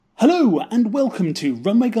Hello and welcome to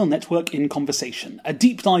Runway Girl Network in Conversation, a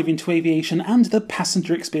deep dive into aviation and the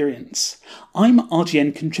passenger experience. I'm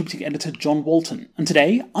RGN contributing editor John Walton, and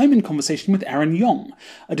today I'm in conversation with Yong,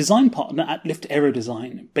 a design partner at Aero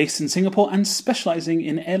Design, based in Singapore and specialising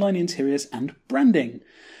in airline interiors and branding.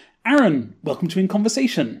 Aaron, welcome to In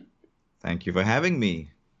Conversation. Thank you for having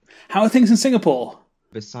me. How are things in Singapore?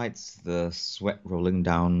 Besides the sweat rolling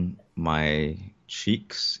down my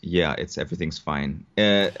cheeks, everything's fine.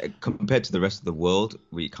 Compared to the rest of the world,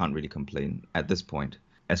 we can't really complain at this point.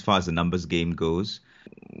 As far as the numbers game goes,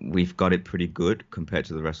 we've got it pretty good compared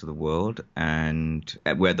to the rest of the world, and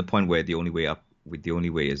we're at the point where the only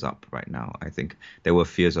way is up right now. I think there were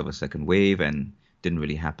fears of a second wave and didn't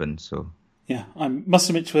really happen. So yeah, I must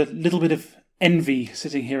admit to a little bit of envy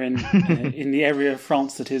sitting here in in the area of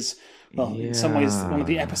France that is, well, in some ways one of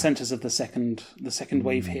the epicenters of the second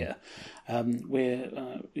wave here. We're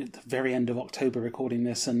at the very end of October recording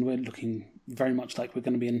this, and we're looking very much like we're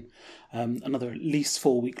going to be in another at least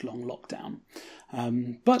 4-week-long lockdown.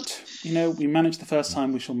 But, we managed the first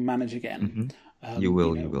time, we shall manage again. Mm-hmm. You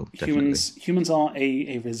will, definitely. Humans are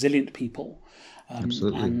a resilient people.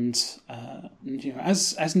 Absolutely. And,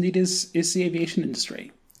 as indeed is the aviation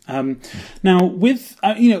industry. Now, with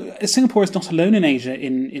Singapore is not alone in Asia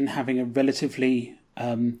in having a relatively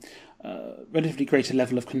greater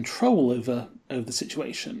level of control over the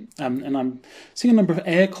situation, and I'm seeing a number of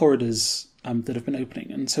air corridors that have been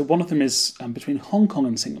opening, and so one of them is between Hong Kong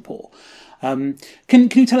and Singapore. Can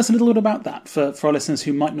you tell us a little bit about that for our listeners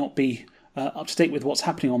who might not be up to date with what's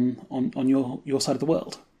happening on your side of the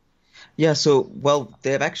world? Yeah, so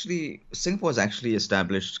Singapore has actually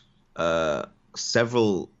established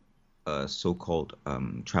several so-called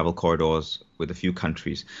travel corridors with a few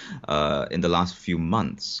countries in the last few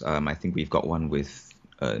months. I think we've got one with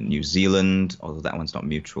New Zealand, although that one's not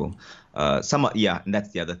mutual. Some are, and that's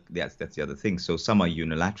the other thing. So some are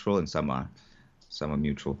unilateral and some are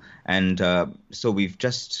mutual. And so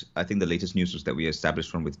I think the latest news was that we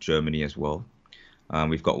established one with Germany as well.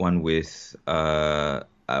 We've got one with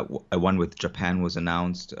one with Japan was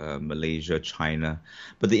announced, Malaysia, China.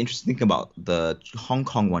 But the interesting thing about the Hong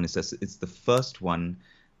Kong one is that it's the first one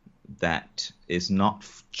that is not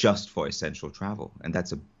just for essential travel. And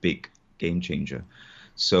that's a big game changer.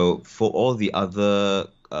 So for all the other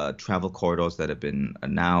travel corridors that have been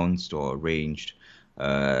announced or arranged,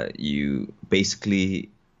 you basically,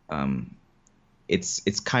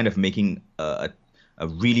 it's kind of making a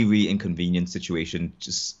really, really inconvenient situation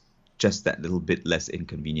just that little bit less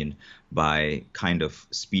inconvenient by kind of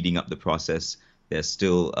speeding up the process. There's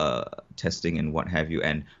still testing and what have you,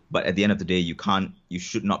 but at the end of the day, you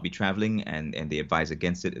should not be traveling, and they advise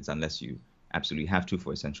against it. It's unless you absolutely have to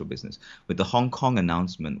for essential business. With the Hong Kong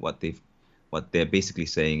announcement, what they're basically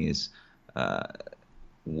saying is,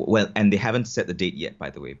 and they haven't set the date yet, by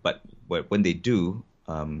the way, but when they do,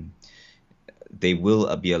 they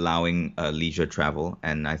will be allowing leisure travel,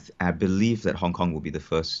 and I believe that Hong Kong will be the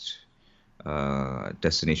first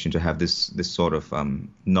destination to have this sort of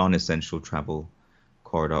non-essential travel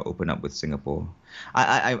corridor open up with Singapore.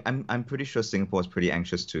 I'm pretty sure Singapore is pretty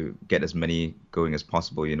anxious to get as many going as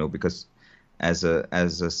possible, because as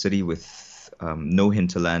a city with no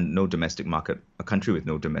hinterland, no domestic market, a country with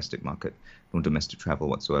no domestic market, no domestic travel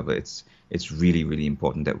whatsoever, it's really, really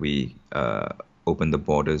important that we open the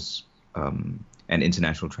borders and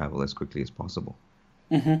international travel as quickly as possible.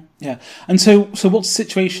 Mm-hmm. Yeah. And so what's the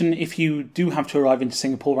situation if you do have to arrive into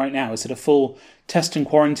Singapore right now? Is it a full test and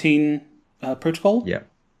quarantine protocol? Yeah.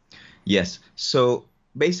 Yes. So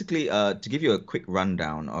basically, to give you a quick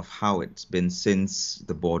rundown of how it's been since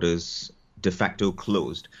the borders de facto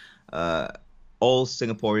closed, all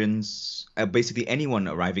Singaporeans, basically anyone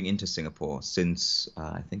arriving into Singapore since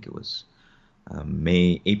I think it was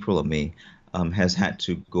April or May, has had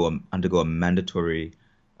to undergo a mandatory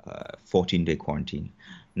 14-day quarantine.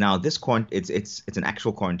 Now, this it's an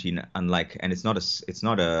actual quarantine, and it's not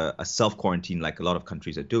a self quarantine like a lot of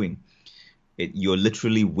countries are doing. You're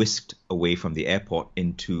literally whisked away from the airport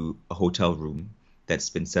into a hotel room that's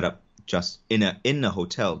been set up just in a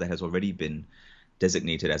hotel that has already been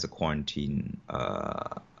designated as a quarantine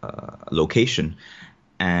location,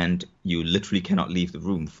 and you literally cannot leave the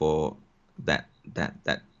room for that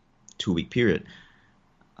 2-week period.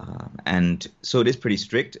 And so it is pretty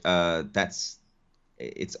strict.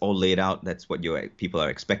 It's all laid out. That's what your people are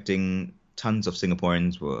expecting. Tons of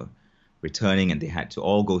Singaporeans were returning, and they had to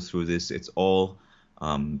all go through this. It's all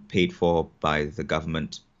paid for by the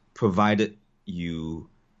government, provided you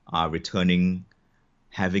are returning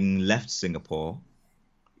having left Singapore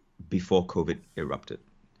before COVID erupted.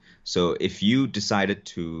 So if you decided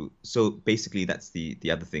to, so basically that's the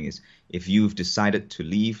other thing is if you've decided to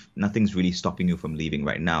leave, nothing's really stopping you from leaving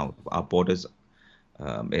right now. Our borders,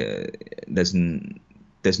 um, uh, there's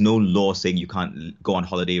there's no law saying you can't go on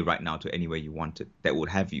holiday right now to anywhere you want it that would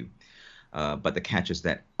have you. But the catch is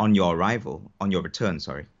that on your return,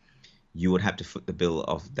 sorry, you would have to foot the bill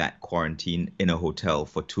of that quarantine in a hotel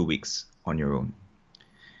for 2 weeks on your own.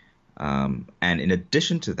 And in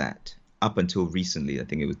addition to that, up until recently, I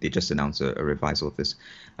think they just announced a revisal of this.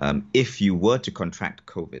 If you were to contract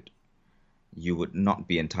COVID, you would not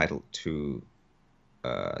be entitled to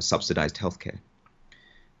subsidized healthcare,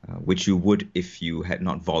 which you would if you had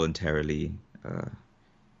not voluntarily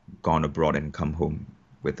gone abroad and come home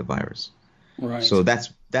with the virus. Right. So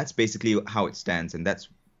that's basically how it stands, and that's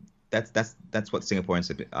what Singaporeans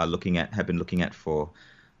have been looking at for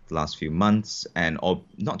the last few months, and all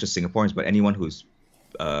not just Singaporeans, but anyone who's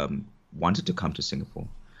wanted to come to Singapore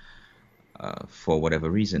for whatever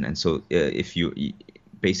reason. And so if you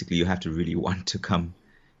basically you have to really want to come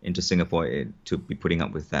into Singapore to be putting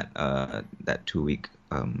up with that 2 week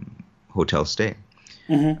hotel stay.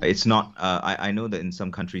 Mm-hmm. It's not. I know that in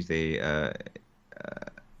some countries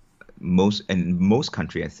most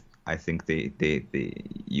countries I think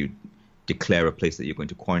you declare a place that you're going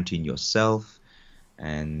to quarantine yourself,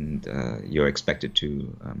 and you're expected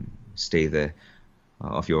to stay there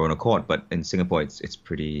of your own accord. But in Singapore, it's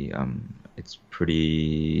pretty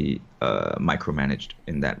micromanaged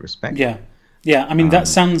in that respect. Yeah. I mean, that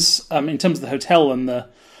sounds in terms of the hotel and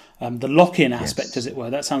the lock-in aspect, Yes. as it were.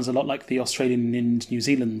 That sounds a lot like the Australian and New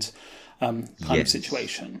Zealand kind of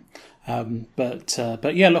situation. But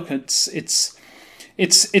yeah, look, it's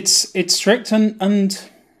strict, and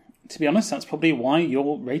to be honest, that's probably why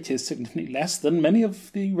your rate is significantly less than many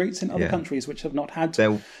of the rates in other countries which have not had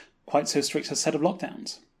quite so strict a set of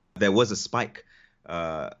lockdowns. There was a spike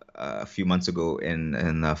a few months ago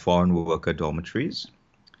in foreign worker dormitories,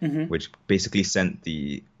 which basically sent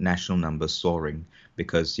the national numbers soaring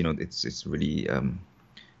because it's really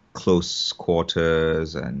close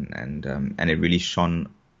quarters, and it really shone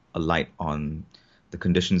a light on the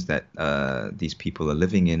conditions that these people are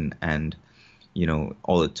living in, and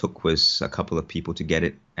all it took was a couple of people to get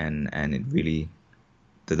it, and it really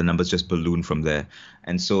the numbers just ballooned from there.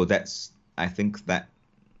 And so I think that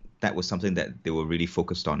was something that they were really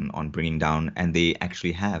focused on bringing down, and they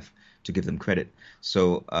actually have, to give them credit.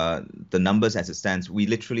 So the numbers as it stands, we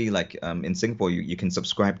literally, like in Singapore, you can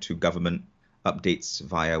subscribe to government updates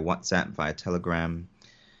via WhatsApp, via Telegram,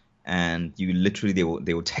 and you literally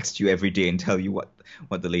they will text you every day and tell you what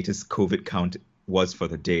the latest COVID count was for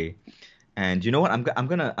the day. And you know what? I'm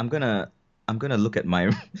gonna look at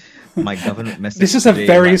my government message. This is a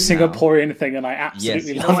very right Singaporean now. thing, and I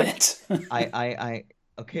absolutely Yes, love it.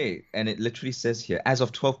 Okay, and it literally says here, as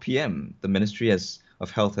of 12 p.m., the Ministry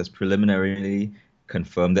of Health has preliminarily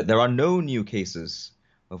confirmed that there are no new cases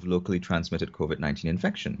of locally transmitted COVID-19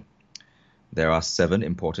 infection. There are 7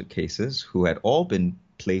 imported cases who had all been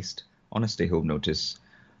placed on a stay-home notice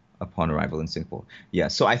upon arrival in Singapore. Yeah,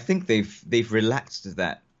 so I think they've relaxed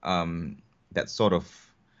that sort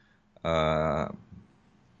of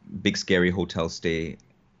big scary hotel stay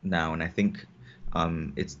now, and I think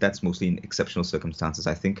that's mostly in exceptional circumstances.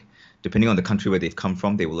 I think depending on the country where they've come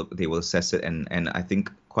from, they will assess it, and I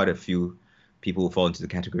think quite a few people will fall into the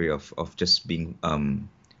category of just being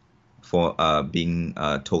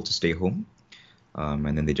told to stay home,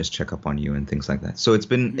 and then they just check up on you and things like that. So it's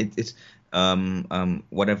been it's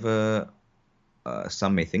whatever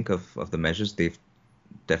some may think of the measures, they've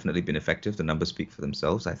definitely been effective. The numbers speak for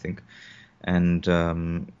themselves, I think, and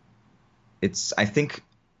it's I think.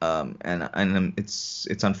 And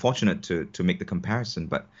it's unfortunate to make the comparison,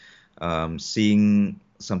 but seeing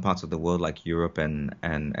some parts of the world like Europe and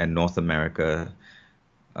North America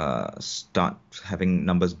start having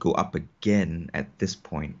numbers go up again at this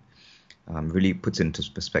point really puts into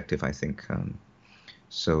perspective, I think.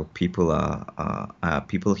 So people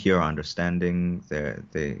here are understanding.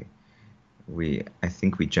 I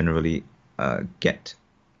think we generally get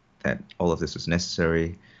that all of this is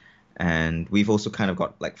necessary. And we've also kind of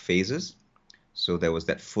got like phases. So there was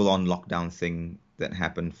that full-on lockdown thing that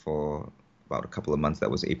happened for about a couple of months. That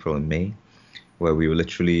was April and May, where we were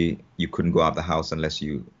literally, you couldn't go out of the house unless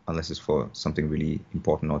it's for something really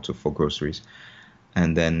important or for groceries.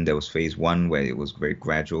 And then there was phase 1 where it was very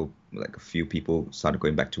gradual, like a few people started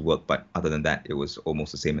going back to work, but other than that, it was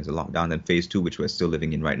almost the same as a lockdown. Then phase 2, which we're still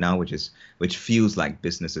living in right now, which feels like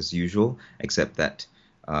business as usual, except that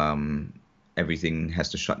everything has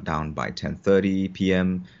to shut down by 10:30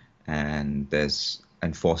 p.m. and there's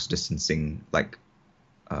enforced distancing, like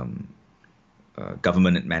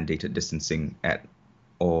government mandated distancing at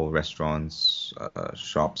all restaurants,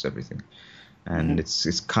 shops, everything, and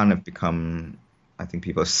it's kind of become. I think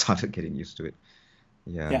people have started getting used to it.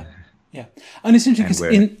 Yeah. And it's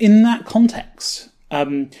interesting because in that context,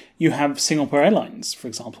 you have Singapore Airlines, for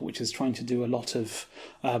example, which is trying to do a lot of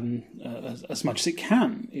as much as it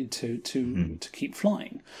can to keep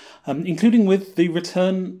flying, including with the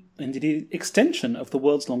return and the extension of the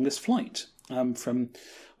world's longest flight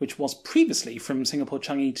which was previously from Singapore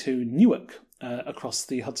Changi to Newark across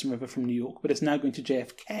the Hudson River from New York, but it's now going to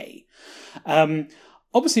JFK.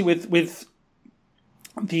 Obviously, with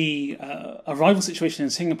the arrival situation in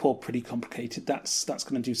Singapore pretty complicated. That's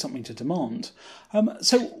going to do something to demand.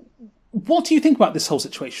 So, what do you think about this whole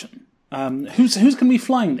situation? Who's going to be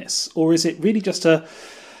flying this, or is it really just a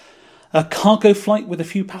cargo flight with a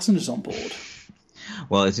few passengers on board?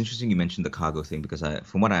 Well, it's interesting you mentioned the cargo thing because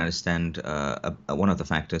from what I understand, one of the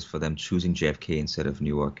factors for them choosing JFK instead of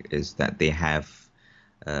Newark is that they have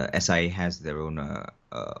SIA has their own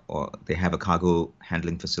or they have a cargo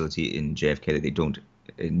handling facility in JFK that they don't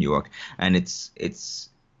in Newark, and it's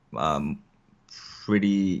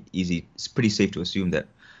pretty easy. It's pretty safe to assume that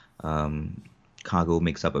cargo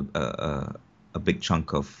makes up a big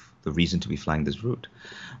chunk of the reason to be flying this route.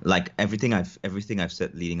 Like everything I've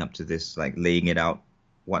said leading up to this, like laying it out,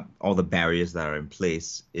 what all the barriers that are in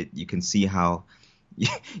place, you can see how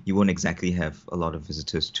you won't exactly have a lot of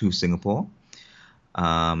visitors to Singapore.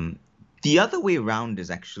 The other way around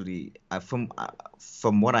is actually,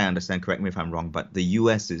 from what I understand, correct me if I'm wrong, but the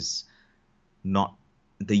US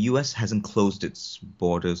hasn't closed its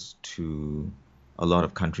borders to a lot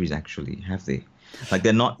of countries, actually, have they? Like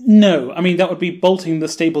they're not. No, I mean that would be bolting the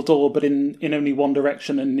stable door, but in only one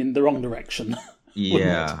direction and in the wrong direction.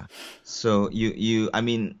 Yeah. So I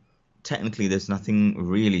mean, technically, there's nothing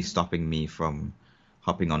really stopping me from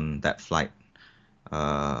hopping on that flight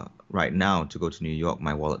right now to go to New York,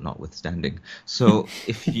 my wallet notwithstanding. So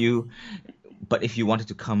if you wanted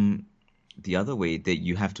to come the other way, that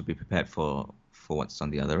you have to be prepared for what's on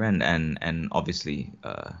the other end, and obviously.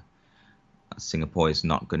 Singapore is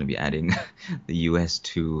not going to be adding the US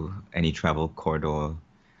to any travel corridor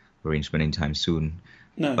arrangement anytime soon.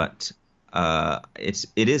 No. But it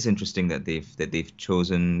is interesting that they've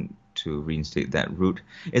chosen to reinstate that route.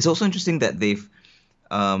 It's also interesting that they've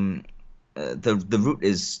the route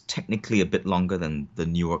is technically a bit longer than the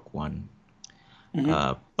Newark one,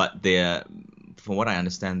 but from what I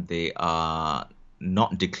understand, they are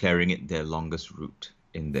not declaring it their longest route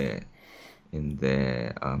in their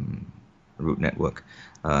route network,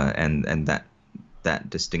 and that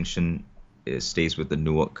distinction stays with the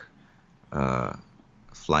Newark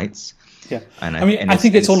flights. Yeah, and I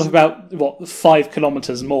think it's all about 5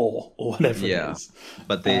 kilometers more or whatever it is.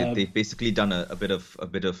 But they've basically done a bit of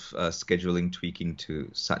scheduling tweaking to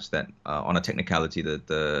such that on a technicality that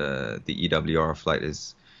the EWR flight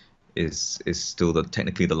is still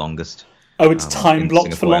technically the longest. Oh, it's time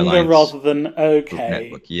blocked for longer Airlines rather than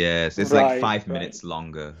network. Yes, it's like 5 minutes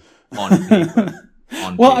longer. On paper.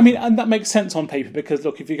 Well, I mean, and that makes sense on paper because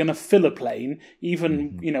look, if you're going to fill a plane,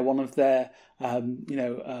 even one of their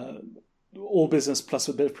all business plus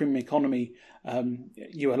a bit of premium economy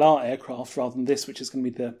ULR aircraft rather than this, which is going to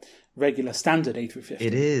be the regular standard A350.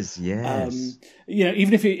 It is, yes.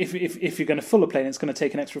 Even if you're going to fill a plane, it's going to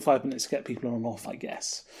take an extra 5 minutes to get people on and off, I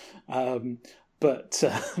guess. But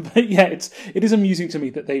yeah, it is amusing to me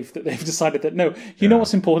that they've decided that no, know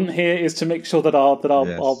what's important here is to make sure that our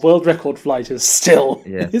world record flight is still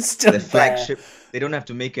their flagship. They don't have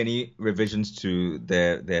to make any revisions to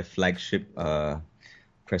their flagship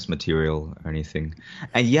press material or anything.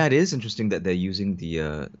 And yeah, it is interesting that they're using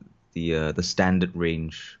the standard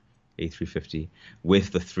range A350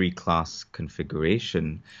 with the 3-class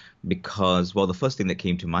configuration because the first thing that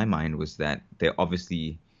came to my mind was that they're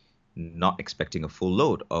obviously not expecting a full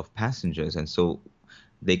load of passengers, and so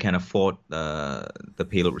they can afford the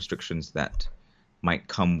payload restrictions that might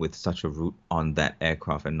come with such a route on that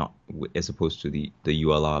aircraft, and not as opposed to the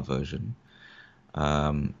ULR version.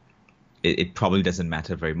 It probably doesn't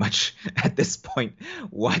matter very much at this point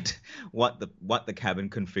what the cabin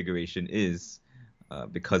configuration is,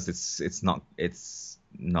 because it's not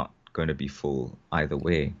going to be full either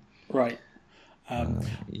way. Right.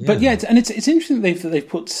 But yeah, it's interesting that they've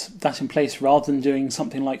put that in place rather than doing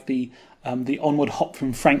something like the onward hop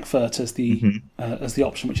from Frankfurt as the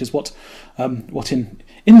option, which is what in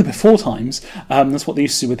the before times that's what they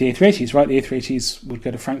used to do with the A380s, right? The A380s would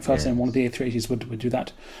go to Frankfurt, and one of the A380s would do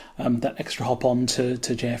that extra hop on to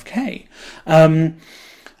JFK.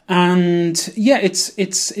 And yeah,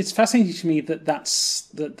 it's fascinating to me that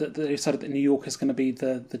that they decided that New York is going to be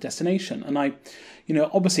the destination. And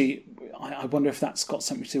obviously, I wonder if that's got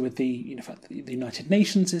something to do with the fact that the United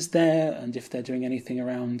Nations is there, and if they're doing anything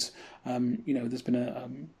around. There's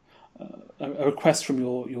been a request from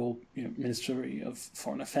your Ministry of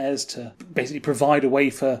Foreign Affairs to basically provide a way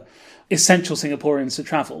for essential Singaporeans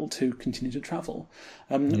to continue to travel,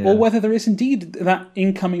 or whether there is indeed that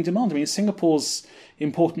incoming demand. I mean, Singapore's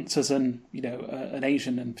importance as an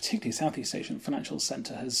Asian and particularly Southeast Asian financial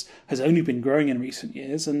centre has only been growing in recent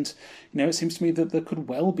years, and it seems to me that there could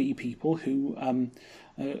well be people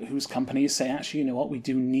whose companies say, actually, we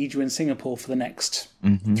do need you in Singapore for the next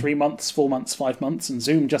 3 months, 4 months, 5 months, and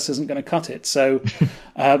Zoom just isn't going to cut it. So,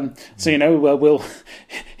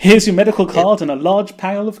 here's your medical card and a large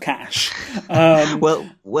pile of cash.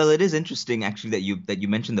 Well, it is interesting actually that you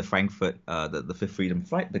mentioned the Frankfurt, the Fifth Freedom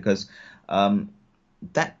flight, because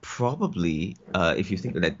that probably, if you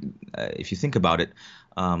think about it,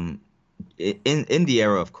 in the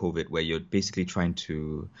era of COVID, where you're basically trying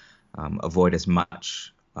to avoid as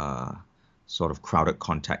much sort of crowded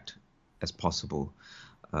contact as possible.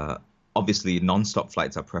 Obviously, non-stop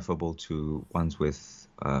flights are preferable to ones with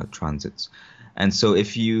transits. And so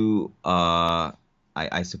if you, I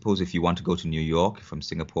suppose if you want to go to New York from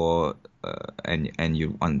Singapore and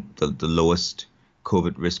you want the lowest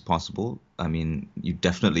COVID risk possible, I mean, you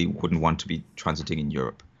definitely wouldn't want to be transiting in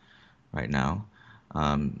Europe right now.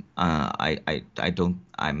 I'm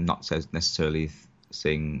not necessarily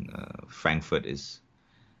saying Frankfurt is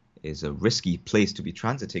a risky place to be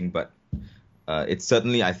transiting, but it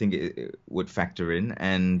certainly, I think, it would factor in.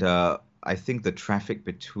 And I think the traffic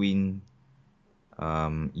between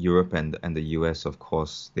Europe and the US, of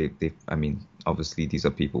course, I mean, obviously these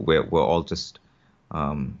are people we're all just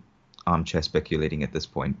armchair speculating at this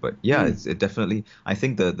point. But yeah, it definitely, I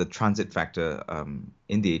think the transit factor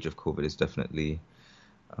in the age of COVID is definitely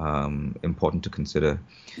important to consider.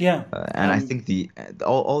 And I think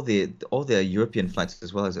all the European flights,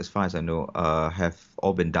 as well as far as I know, have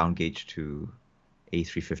all been downgauged to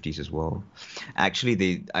A350s as well.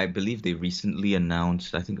 Actually, I believe they recently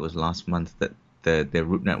announced, I think it was last month, that their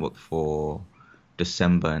route network for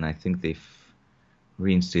December, and I think they've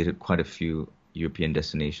reinstated quite a few European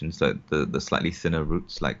destinations, like the slightly thinner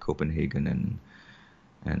routes like Copenhagen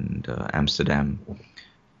and Amsterdam.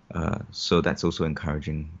 So that's also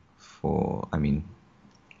encouraging for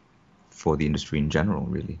the industry in general,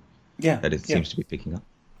 really. Yeah, that it seems to be picking up.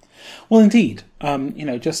 Well, indeed.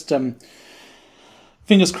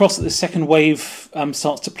 Fingers crossed that the second wave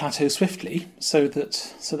starts to plateau swiftly, so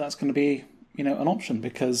that's going to be an option,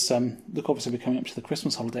 because look, obviously we're coming up to the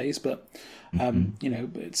Christmas holidays, but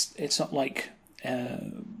it's not like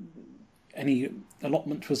any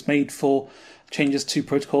allotment was made for changes to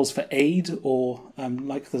protocols for Eid, or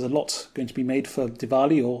like there's a lot going to be made for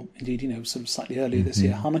Diwali, or indeed, sort of slightly earlier this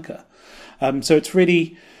year, Hanukkah. So it's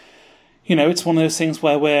really, it's one of those things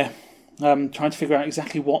where we're trying to figure out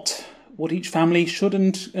exactly what each family should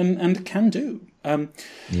and can do.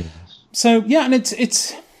 So yeah, and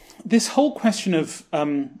it's this whole question of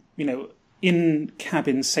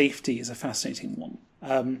in-cabin safety is a fascinating one.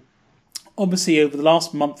 Obviously, over the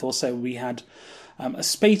last month or so, we had a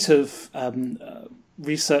spate of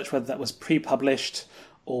research, whether that was pre-published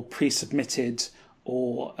or pre-submitted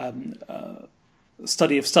or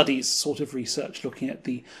study of studies sort of research, looking at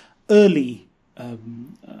the early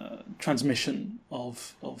transmission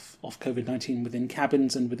of COVID-19 within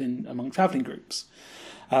cabins and among travelling groups.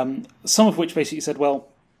 Some of which basically said, well,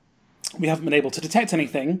 we haven't been able to detect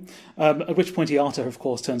anything, at which point IATA, of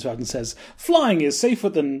course, turns around and says, flying is safer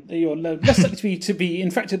than, you're less likely to be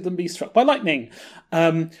infected than be struck by lightning,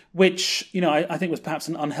 which, I think was perhaps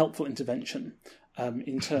an unhelpful intervention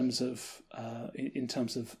in terms of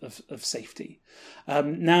safety.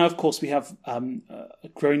 Now, of course, we have a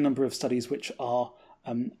growing number of studies which are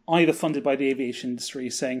either funded by the aviation industry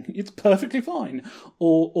saying it's perfectly fine,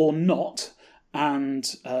 or not,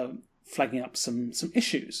 and flagging up some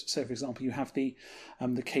issues. So, for example, you have the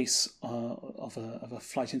case of a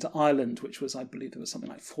flight into Ireland, which was, I believe, there was something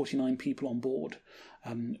like 49 people on board,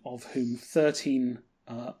 of whom 13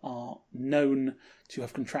 are known to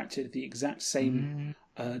have contracted the exact same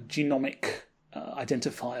genomic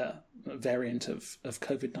identifier variant of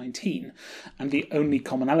COVID-19, and the only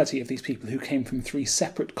commonality of these people who came from 3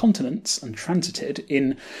 separate continents and transited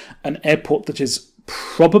in an airport that is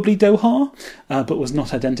probably Doha, but was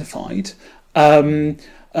not identified.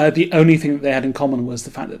 The only thing that they had in common was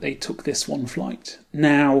the fact that they took this one flight.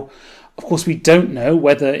 Now, of course, we don't know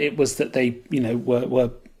whether it was that they,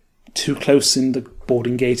 were too close in the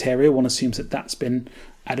boarding gate area. One assumes that that's been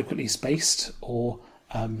adequately spaced, or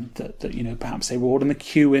that perhaps they were all in the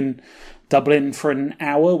queue in Dublin for an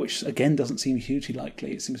hour, which again doesn't seem hugely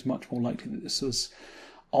likely. It seems much more likely that this was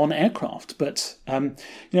on aircraft. But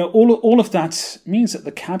all of that means that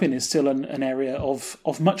the cabin is still an area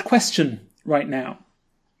of much question right now.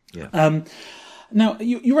 Yeah. Now,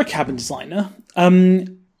 you're a cabin designer.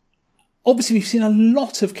 Obviously, we've seen a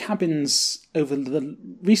lot of cabins over the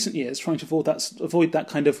recent years trying to avoid that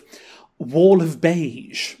kind of wall of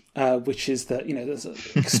beige, which is there's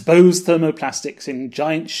exposed thermoplastics in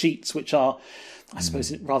giant sheets, which are, I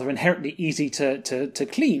suppose, rather inherently easy to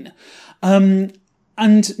clean.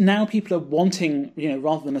 And now people are wanting,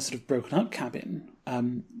 rather than a sort of broken up cabin,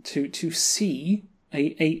 to see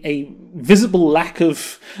a visible lack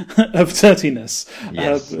of dirtiness.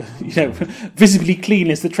 Yes. Visibly clean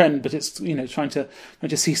is the trend, but it's trying to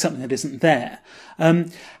see something that isn't there.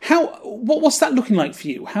 What's that looking like for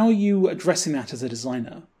you? How are you addressing that as a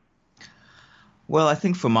designer? Well, I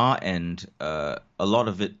think from our end, a lot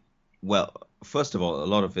of it. Well, first of all, a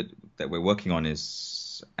lot of it that we're working on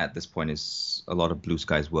at this point is a lot of blue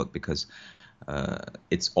skies work, because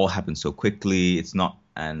it's all happened so quickly. It's not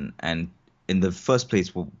and in the first place,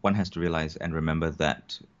 one has to realize and remember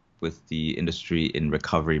that with the industry in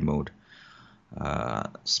recovery mode,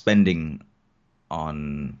 spending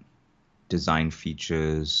on design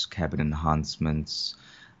features, cabin enhancements,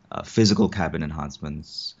 physical cabin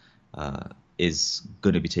enhancements is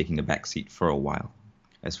going to be taking a backseat for a while,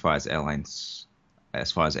 as far as airline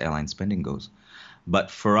spending goes.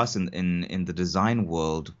 But for us in the design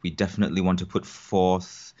world, we definitely want to put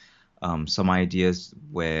forth some ideas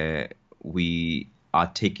where we are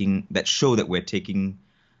taking we're taking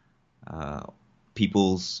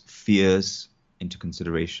people's fears into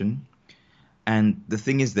consideration. And the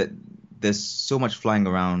thing is that there's so much flying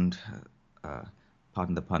around,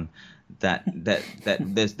 pardon the pun, that there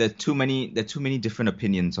are too many different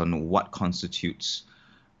opinions on what constitutes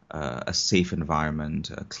a safe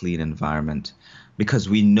environment, a clean environment, because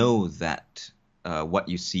we know that what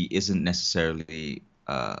you see isn't necessarily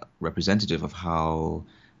representative of how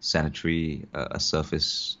sanitary a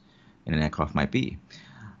surface in an aircraft might be.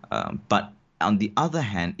 But on the other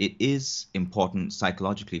hand, it is important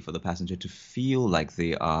psychologically for the passenger to feel like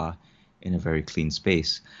they are in a very clean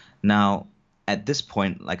space. Now, at this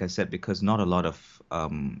point, like I said, because not a lot of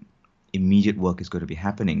immediate work is going to be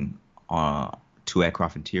happening to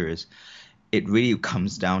aircraft interiors, it really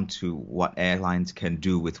comes down to what airlines can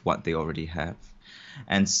do with what they already have.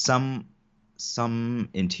 And some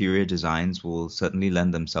interior designs will certainly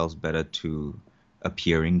lend themselves better to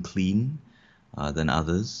appearing clean than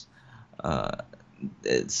others.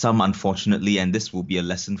 Some, unfortunately, and this will be a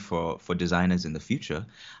lesson for designers in the future,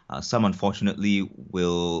 some, unfortunately,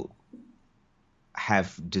 will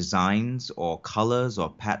have designs or colors or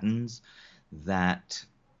patterns that,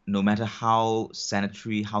 no matter how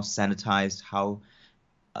sanitary, how sanitized, how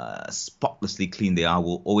spotlessly clean they are,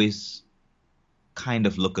 will always kind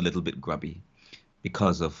of look a little bit grubby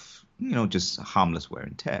because of just harmless wear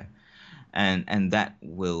and tear, and that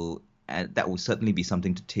will certainly be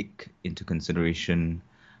something to take into consideration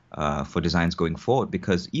for designs going forward,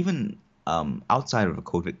 because even outside of a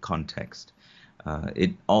COVID context,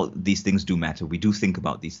 all these things do matter. We do think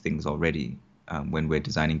about these things already when we're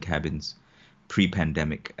designing cabins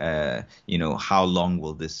pre-pandemic. How long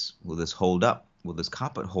will this hold up? Will this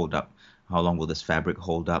carpet hold up? How long will this fabric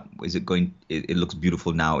hold up? Is it going? It looks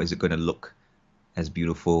beautiful now. Is it going to look as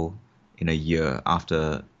beautiful in a year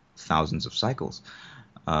after thousands of cycles?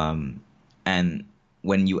 And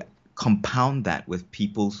when you compound that with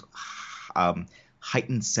people's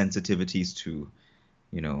heightened sensitivities to,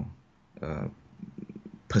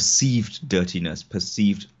 perceived dirtiness,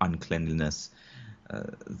 perceived uncleanliness,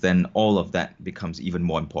 then all of that becomes even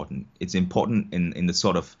more important. It's important in the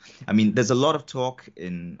sort of, there's a lot of talk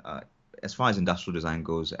in as far as industrial design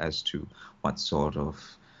goes as to what sort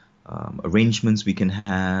of arrangements we can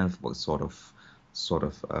have, what sort of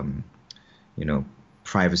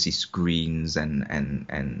privacy screens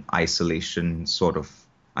and isolation, sort of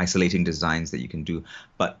isolating designs that you can do.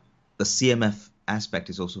 But the CMF aspect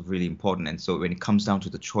is also really important. And so when it comes down to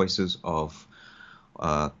the choices of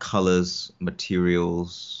colors,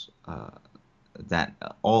 materials, that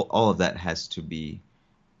all of that has to be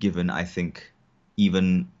given, I think,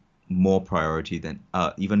 even more priority than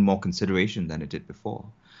even more consideration than it did before.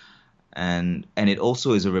 And it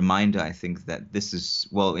also is a reminder, I think, that this is,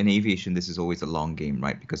 well, in aviation, this is always a long game,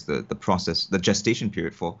 right? Because the process, the gestation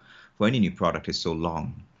period for any new product is so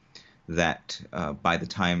long that by the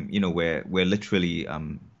time, we're literally,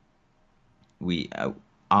 we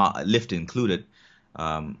are lift included,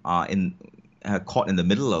 are in caught in the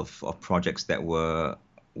middle of projects that were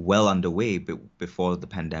well underway before the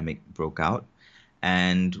pandemic broke out,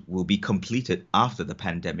 and will be completed after the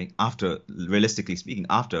pandemic, after, realistically speaking,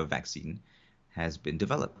 after a vaccine has been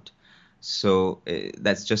developed. So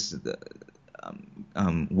that's just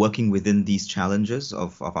working within these challenges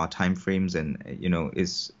of our timeframes, and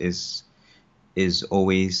is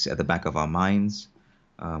always at the back of our minds.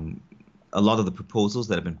 A lot of the proposals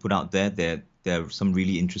that have been put out there are some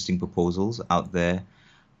really interesting proposals out there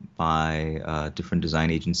by different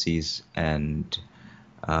design agencies, and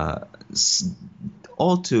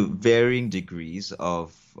all to varying degrees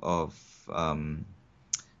of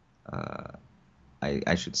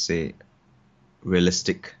I should say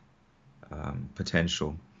realistic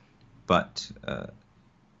potential. But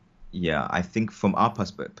yeah, I think from our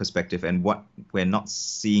perspective, and what we're not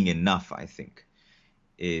seeing enough, I think,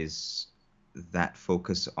 is that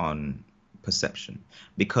focus on perception.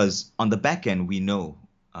 Because on the back end, we know,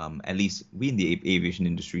 at least we in the aviation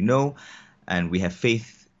industry know, and we have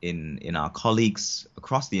faith in our colleagues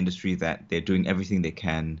across the industry that they're doing everything they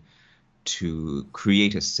can to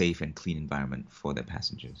create a safe and clean environment for their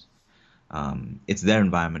passengers. It's their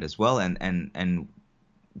environment as well, and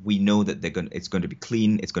we know that it's going to be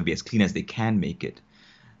clean. It's going to be as clean as they can make it.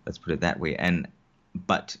 Let's put it that way.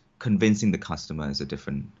 But convincing the customer is a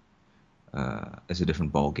different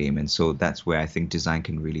ball game, and so that's where I think design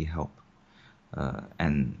can really help.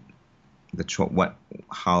 And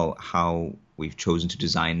how we've chosen to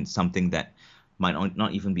design something that might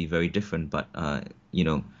not even be very different, but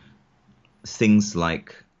things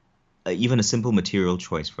like even a simple material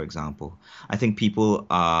choice, for example. I think people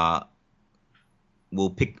will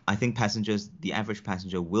pick. I think the average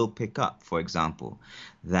passenger will pick up, for example,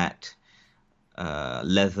 that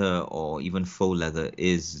leather or even faux leather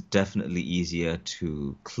is definitely easier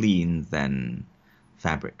to clean than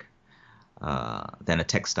fabric, than a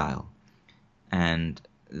textile, and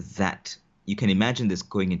that you can imagine this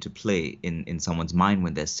going into play in someone's mind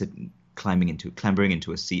when they're clambering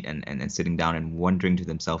into a seat and sitting down and wondering to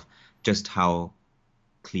themselves, just how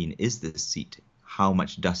clean is this seat? How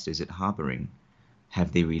much dust is it harboring?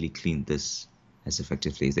 Have they really cleaned this as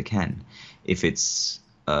effectively as they can? If it's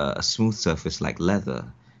a smooth surface like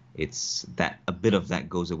leather, it's that a bit of that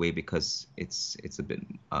goes away because it's a bit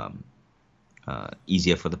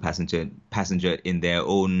easier for the passenger in their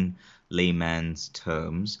own layman's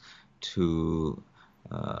terms to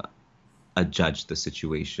judge the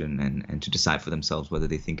situation and to decide for themselves whether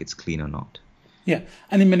they think it's clean or not. Yeah,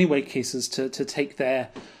 and in many cases to take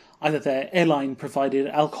either their airline provided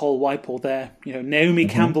alcohol wipe or their Naomi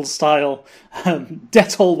Campbell style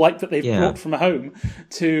Dettol wipe that they've brought from home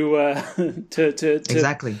to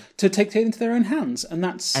exactly to take it into their own hands, and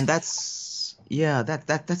that's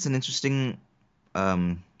an interesting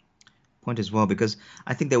point as well, because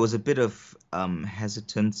I think there was a bit of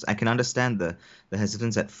hesitance. I can understand the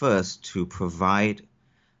hesitance at first to provide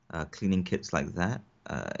cleaning kits like that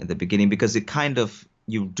in the beginning, because it kind of,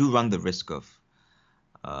 you do run the risk of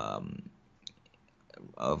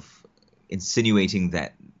insinuating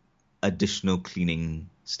that additional cleaning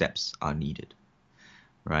steps are needed,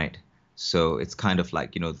 right? So it's kind of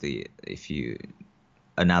like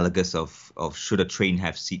analogous of should a train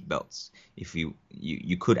have seat belts? If you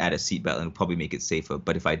could add a seatbelt and probably make it safer,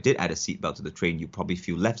 but if I did add a seatbelt to the train, you probably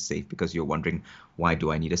feel less safe because you're wondering, why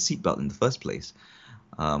do I need a seatbelt in the first place?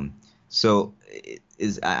 So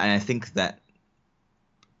I think that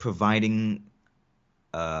providing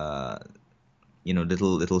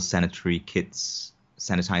little sanitary kits,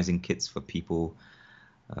 sanitizing kits for people,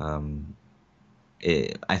 I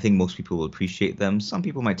think most people will appreciate them. Some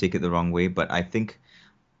people might take it the wrong way, but I think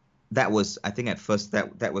at first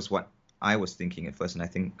that was what I was thinking at first, and I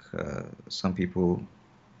think some people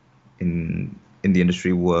in the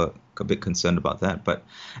industry were a bit concerned about that. But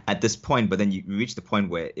at this point, then you reach the point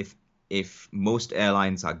where if most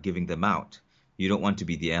airlines are giving them out, you don't want to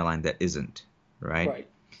be the airline that isn't, right? Right.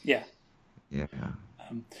 Yeah.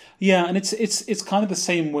 Yeah. And it's kind of the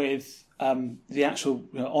same with the actual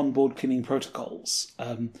onboard cleaning protocols.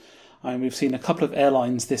 We've seen a couple of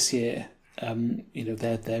airlines this year.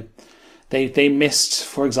 They missed,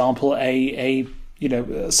 for example, a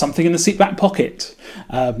something in the seat back pocket,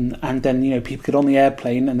 and then people get on the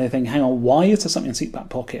airplane and they think, hang on, why is there something in the seat back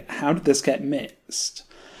pocket? How did this get missed?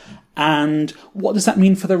 And what does that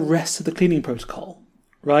mean for the rest of the cleaning protocol,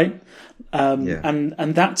 right?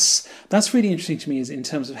 And that's really interesting to me, is in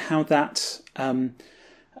terms of how that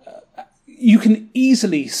you can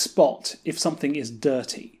easily spot if something is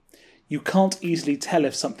dirty. You can't easily tell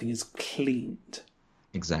if something is cleaned,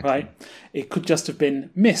 Exactly. right? It could just have been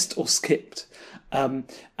missed or skipped. And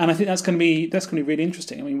I think that's going to be really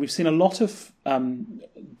interesting. I mean, we've seen a lot of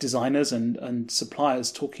designers and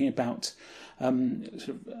suppliers talking about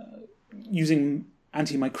using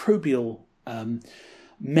antimicrobial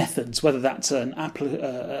methods, whether that's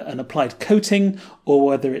an applied coating or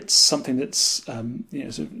whether it's something that's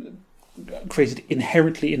sort of created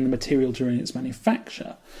inherently in the material during its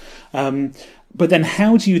manufacture. But then,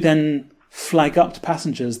 how do you then flag up to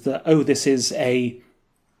passengers that this is a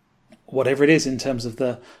whatever it is in terms of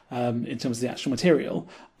the actual material?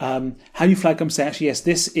 How do you flag up and say, actually, yes,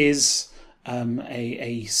 this is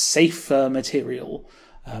a safer material.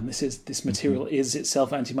 This material is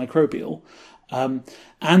itself antimicrobial.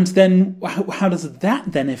 And then how does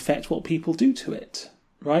that then affect what people do to it,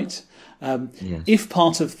 right? Yes. If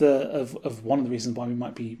part of of one of the reasons why we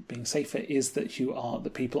might be being safer is that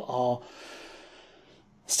people are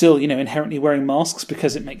still, inherently wearing masks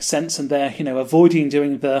because it makes sense, and they're, avoiding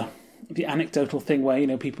doing the anecdotal thing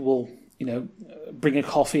where, people will, bring a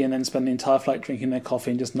coffee and then spend the entire flight drinking their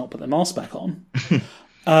coffee and just not put their mask back on.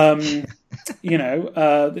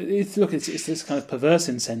 It's this kind of perverse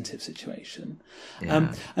incentive situation.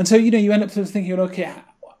 Yeah. And so, you end up sort of thinking, okay,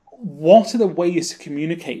 what are the ways to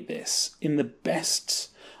communicate this in the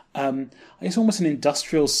best, I guess almost an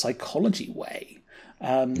industrial psychology way,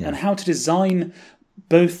 and how to design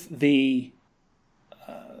both the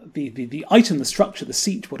item, the structure, the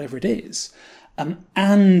seat, whatever it is,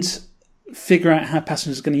 and figure out how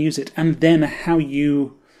passengers are going to use it, and then how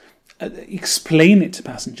you explain it to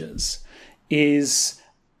passengers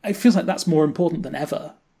it feels like that's more important than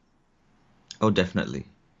ever. Oh, definitely.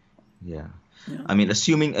 Yeah. I mean,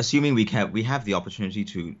 assuming we have the opportunity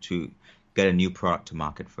to get a new product to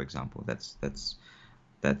market, for example, that's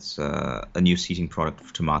a new seating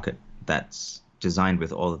product to market that's designed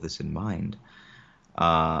with all of this in mind.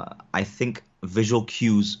 I think visual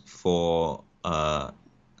cues for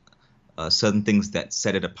certain things that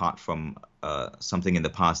set it apart from something in the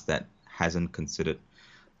past that hasn't considered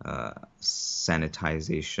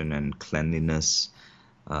sanitization and cleanliness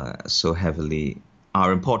so heavily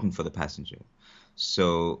are important for the passenger.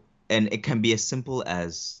 So, and it can be as simple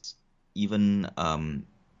as even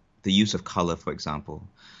the use of color, for example,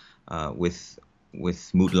 with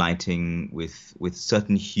mood lighting, with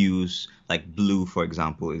certain hues, like blue, for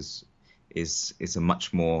example, is a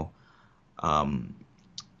much more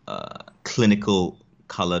clinical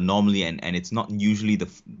color normally, and it's not usually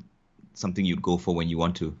something you'd go for when you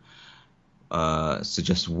want to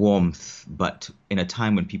suggest warmth, but in a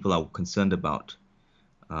time when people are concerned about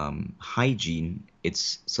hygiene,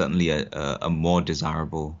 it's certainly a more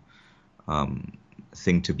desirable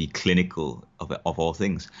thing to be clinical of all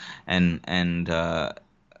things. And I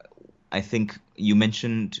think you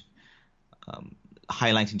mentioned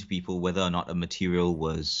highlighting to people whether or not a material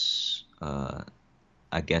was,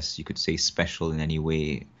 I guess you could say, special in any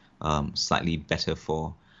way, slightly better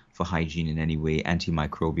for hygiene in any way,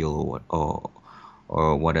 antimicrobial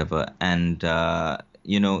or whatever. And that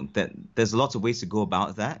there's lots of ways to go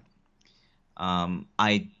about that.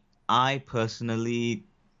 I personally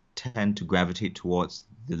tend to gravitate towards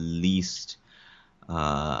the least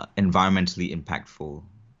environmentally impactful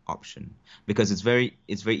option, because it's very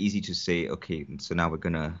easy to say, okay, so now we're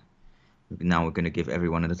gonna give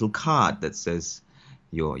everyone a little card that says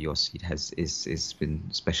your seat is been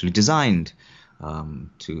specially designed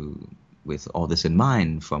with all this in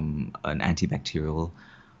mind, from an antibacterial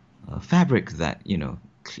fabric that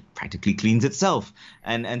practically cleans itself,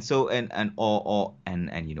 and we're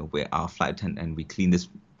our flight attendant and we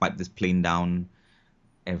wipe this plane down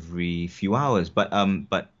every few hours. But I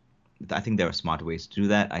think there are smarter ways to do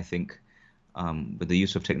that. I think with the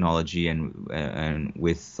use of technology and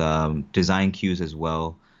with design cues as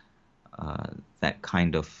well, that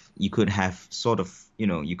kind of, you could have sort of,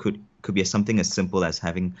 could be something as simple as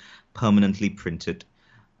having permanently printed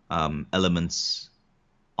elements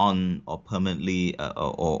on, or permanently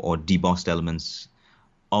or debossed elements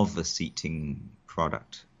of the seating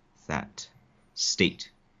product that state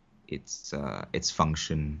its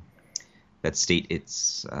function, that state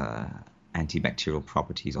its antibacterial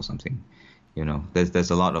properties or something. There's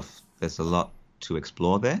a lot to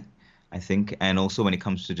explore there, I think. And also when it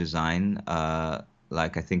comes to design,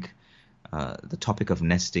 like I think the topic of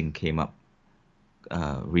nesting came up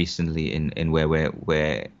recently, in where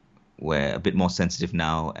we're a bit more sensitive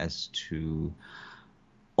now as to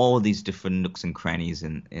all these different nooks and crannies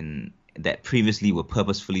in that previously were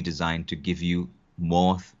purposefully designed to give you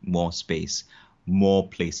more space, more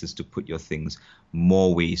places to put your things,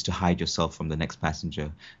 more ways to hide yourself from the next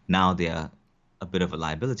passenger. Now they are a bit of a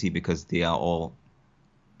liability because they are all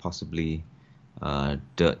possibly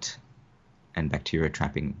dirt and bacteria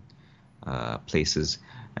trapping places.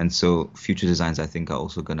 And so future designs, I think, are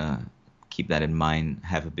also going to keep that in mind,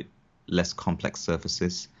 have a bit less complex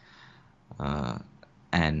surfaces,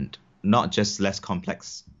 and not just less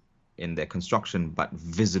complex in their construction, but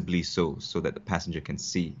visibly so that the passenger can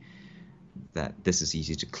see that this is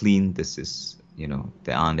easy to clean. This is,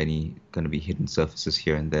 there aren't any going to be hidden surfaces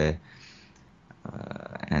here and there.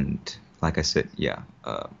 And like I said,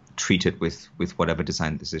 treat it with whatever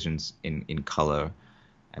design decisions in color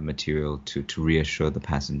and material to reassure the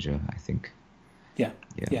passenger, I think. Yeah,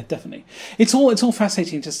 definitely. It's all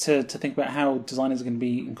fascinating just to think about how designers are going to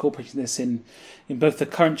be incorporating this in both the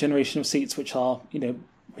current generation of seats, which are,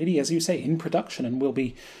 really, as you say, in production and will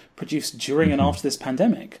be produced during and after this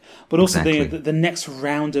pandemic, but also the next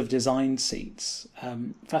round of design seats.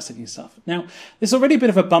 Fascinating stuff. Now, this is already a bit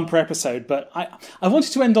of a bumper episode, but I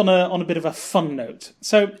wanted to end on a bit of a fun note.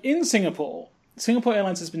 So in Singapore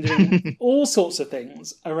Airlines has been doing all sorts of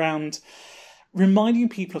things around reminding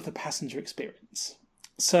people of the passenger experience.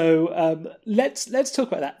 So let's talk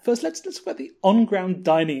about that. First, let's talk about the on-ground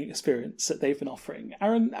dining experience that they've been offering.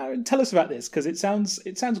 Aaron, tell us about this, because it sounds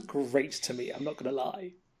great to me. I'm not going to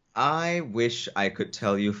lie. I wish I could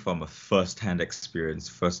tell you from a first-hand experience,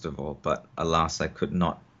 first of all, but alas, I could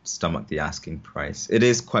not stomach the asking price. It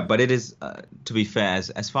is to be fair,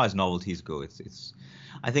 as far as novelties go,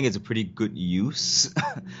 I think it's a pretty good use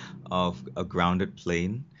of a grounded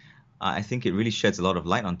plane. I think it really sheds a lot of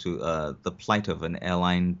light onto the plight of an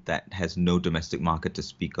airline that has no domestic market to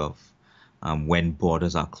speak of when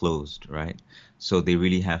borders are closed, right? So they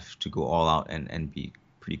really have to go all out and be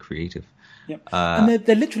pretty creative. Yep. And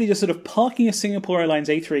they're literally just sort of parking a Singapore Airlines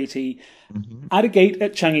A380 at a gate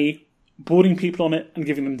at Changi, boarding people on it and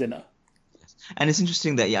giving them dinner. Yes. And it's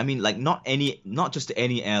interesting that, not just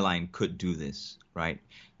any airline could do this, right?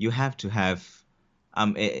 You have to have,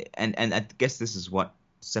 and I guess this is what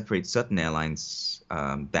separates certain airlines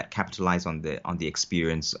that capitalize on the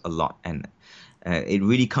experience a lot, and it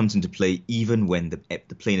really comes into play even when the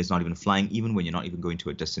plane is not even flying, even when you're not even going to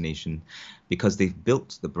a destination, because they've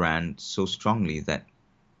built the brand so strongly that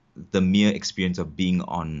the mere experience of being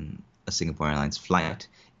on a Singapore Airlines flight,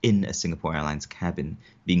 in a Singapore Airlines cabin,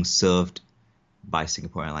 being served by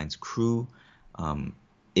Singapore Airlines crew,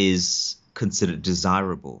 is considered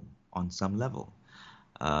desirable on some level.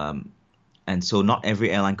 And so not every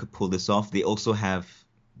airline could pull this off. They also have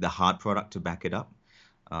the hard product to back it up.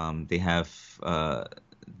 They have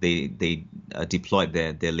they deployed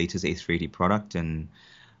their latest A380 product, and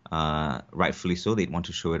rightfully so. They'd want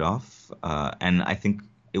to show it off. And I think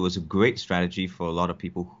it was a great strategy for a lot of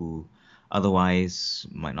people who otherwise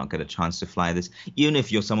might not get a chance to fly this. Even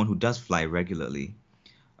if you're someone who does fly regularly,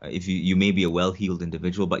 if you may be a well-heeled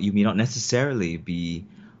individual, but you may not necessarily be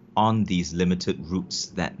on these limited routes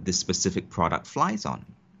that this specific product flies on.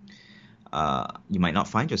 You might not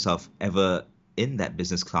find yourself ever in that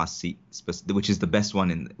business class seat, which is the best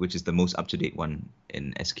one, which is the most up-to-date one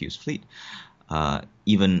in SQ's fleet.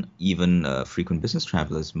 Even frequent business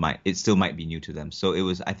travelers it still might be new to them.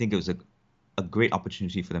 So I think it was a great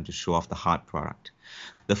opportunity for them to show off the hard product.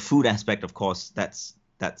 The food aspect, of course, that's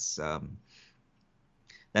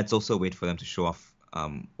also a way for them to show off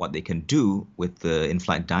what they can do with the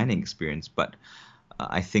in-flight dining experience. But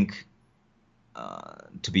I think,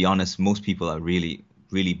 to be honest, most people are really,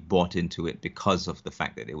 really bought into it because of the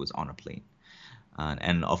fact that it was on a plane.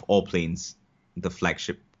 And of all planes, the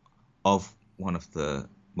flagship of one of the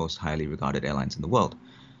most highly regarded airlines in the world.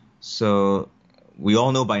 So we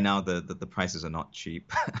all know by now that the prices are not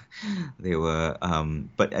cheap. They were,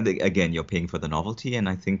 but again, you're paying for the novelty. And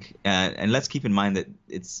I think, and let's keep in mind that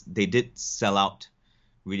they did sell out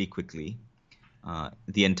really quickly.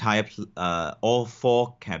 The entire all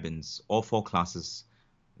four cabins, all four classes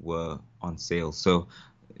were on sale, so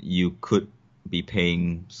you could be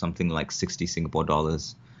paying something like 60 Singapore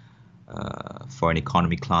dollars for an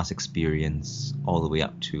economy class experience, all the way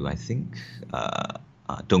up to, I think,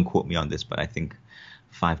 don't quote me on this, but I think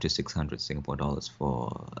 500 to 600 Singapore dollars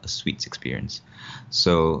for a suites experience.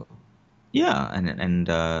 So yeah, and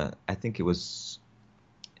I think it was,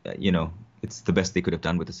 it's the best they could have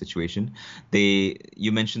done with the situation.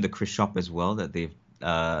 You mentioned the Chris shop as well, that they've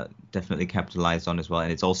definitely capitalized on as well,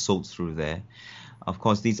 and it's all sold through there. Of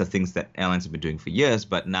course, these are things that airlines have been doing for years,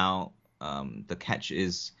 but now the catch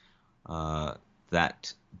is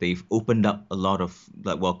that they've opened up a lot of,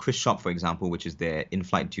 Chris shop, for example, which is their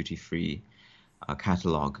in-flight duty-free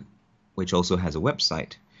catalog, which also has a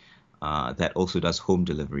website that also does home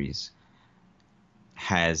deliveries,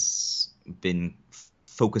 has been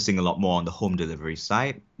focusing a lot more on the home delivery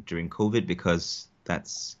side during COVID, because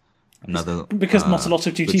that's another because not a lot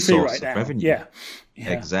of duty free right now. Revenue. Yeah.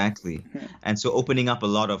 Exactly. Yeah. And so opening up a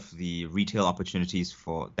lot of the retail opportunities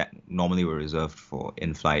for that normally were reserved for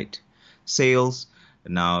in-flight sales.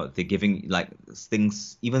 Now they're giving like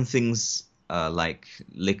things like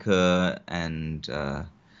liquor and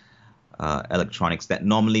electronics that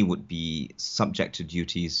normally would be subject to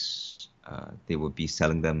duties. They would be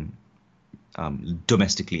selling them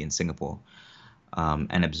domestically in Singapore.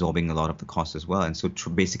 And absorbing a lot of the cost as well. And so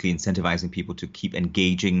basically incentivizing people to keep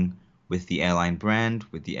engaging with the airline brand,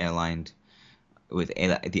 with the airline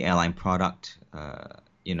product.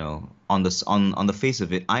 On the face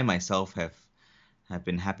of it, I myself have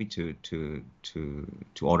been happy to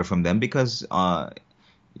order from them because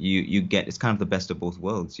you get, it's kind of the best of both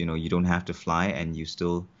worlds. You don't have to fly and you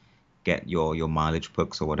still get your mileage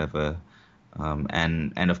perks or whatever.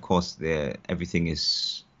 And of course everything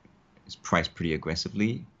is priced pretty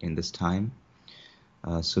aggressively in this time.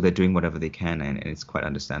 So they're doing whatever they can, and it's quite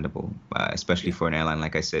understandable, especially for an airline,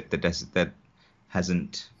 like I said, that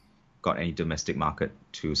hasn't got any domestic market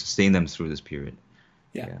to sustain them through this period.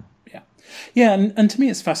 Yeah. And to me,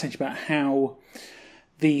 it's fascinating about how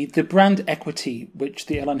the brand equity which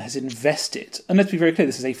the airline has invested, and let's be very clear,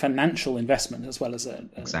 this is a financial investment as well as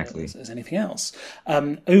as anything else,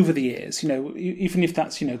 over the years. Even if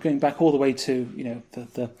that's going back all the way to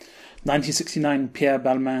the 1969 Pierre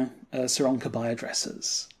Balmain Sarong Kabaya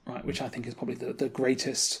dresses, right, which I think is probably the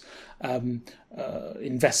greatest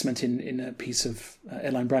investment in a piece of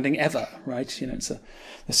airline branding ever, right? It's the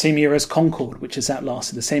same year as Concorde, which is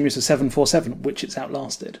outlasted, the same year as the 747, which it's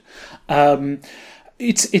outlasted.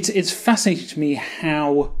 It's fascinating to me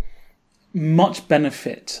how much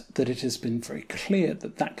benefit that it has been very clear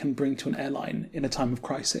that can bring to an airline in a time of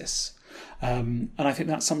crisis, and I think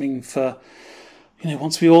that's something for.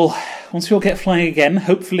 Once we all get flying again,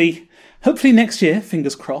 hopefully next year,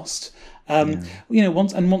 fingers crossed.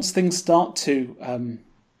 Once things start to,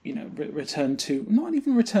 return to, not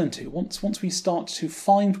even return to, once we start to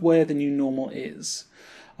find where the new normal is,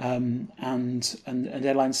 and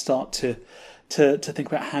airlines start to think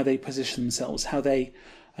about how they position themselves, how they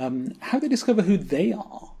discover who they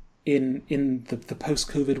are in the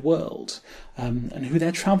post-COVID world, and who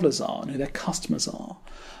their travellers are and who their customers are.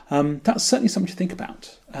 That's certainly something to think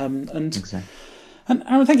about. Exactly. And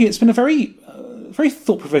Aaron, thank you. It's been a very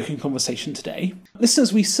thought-provoking conversation today.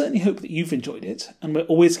 Listeners, we certainly hope that you've enjoyed it, and we're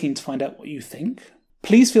always keen to find out what you think.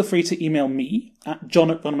 Please feel free to email me at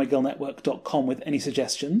john@runwaygirlnetwork.com with any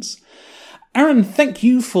suggestions. Aaron, thank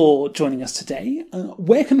you for joining us today.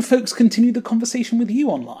 Where can folks continue the conversation with you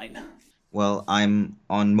online? Well, I'm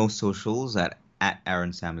on most socials at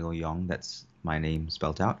Aaron Samuel Yong. That's my name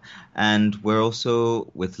spelt out. And we're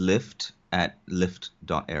also with Lyft at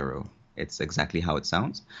lyft.aero. It's exactly how it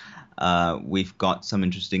sounds. We've got some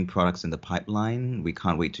interesting products in the pipeline. We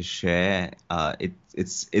can't wait to share.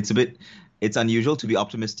 It's unusual to be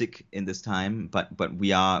optimistic in this time, but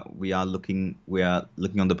we are looking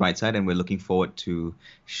on the bright side, and we're looking forward to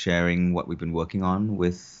sharing what we've been working on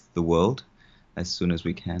with the world as soon as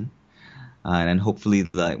we can. And hopefully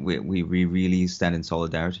that we really stand in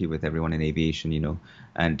solidarity with everyone in aviation,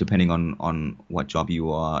 and depending on what job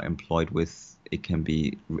you are employed with, it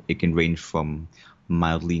can range from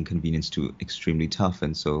mildly inconvenienced to extremely tough.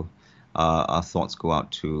 And so our thoughts go out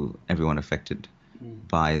to everyone affected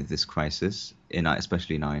by this crisis,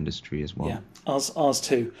 especially in our industry as well. Yeah, ours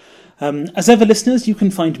too. As ever, listeners, you can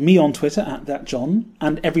find me on Twitter at ThatJohn,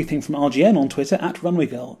 and everything from RGN on Twitter at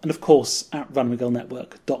RunwayGirl, and of course at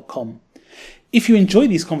runwaygirlnetwork.com. If you enjoy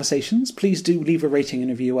these conversations, please do leave a rating and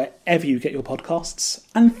review wherever you get your podcasts,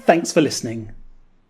 and thanks for listening.